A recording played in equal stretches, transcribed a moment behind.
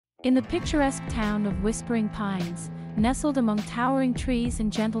In the picturesque town of Whispering Pines, nestled among towering trees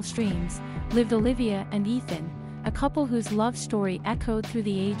and gentle streams, lived Olivia and Ethan, a couple whose love story echoed through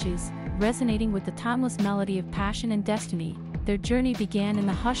the ages, resonating with the timeless melody of passion and destiny. Their journey began in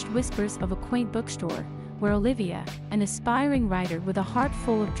the hushed whispers of a quaint bookstore, where Olivia, an aspiring writer with a heart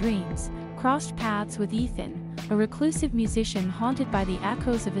full of dreams, crossed paths with Ethan, a reclusive musician haunted by the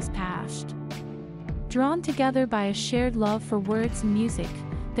echoes of his past. Drawn together by a shared love for words and music,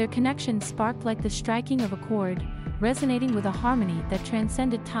 their connection sparked like the striking of a chord, resonating with a harmony that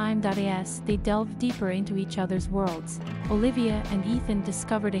transcended time. As they delved deeper into each other's worlds, Olivia and Ethan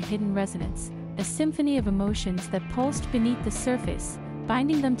discovered a hidden resonance, a symphony of emotions that pulsed beneath the surface,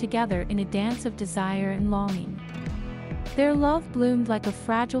 binding them together in a dance of desire and longing. Their love bloomed like a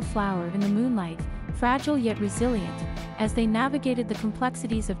fragile flower in the moonlight, fragile yet resilient, as they navigated the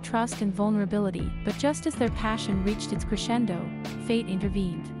complexities of trust and vulnerability. But just as their passion reached its crescendo, fate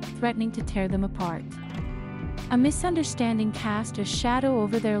intervened, threatening to tear them apart. A misunderstanding cast a shadow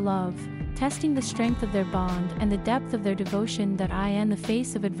over their love, testing the strength of their bond and the depth of their devotion. In the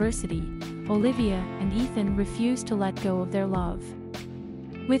face of adversity, Olivia and Ethan refused to let go of their love.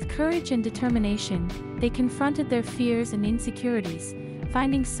 With courage and determination, they confronted their fears and insecurities,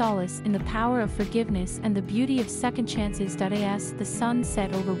 finding solace in the power of forgiveness and the beauty of second chances. As the sun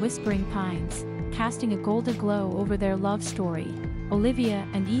set over Whispering Pines, casting a golden glow over their love story, Olivia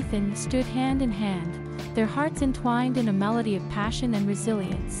and Ethan stood hand in hand, their hearts entwined in a melody of passion and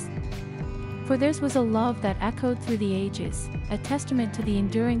resilience. For theirs was a love that echoed through the ages, a testament to the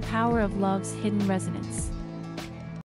enduring power of love's hidden resonance.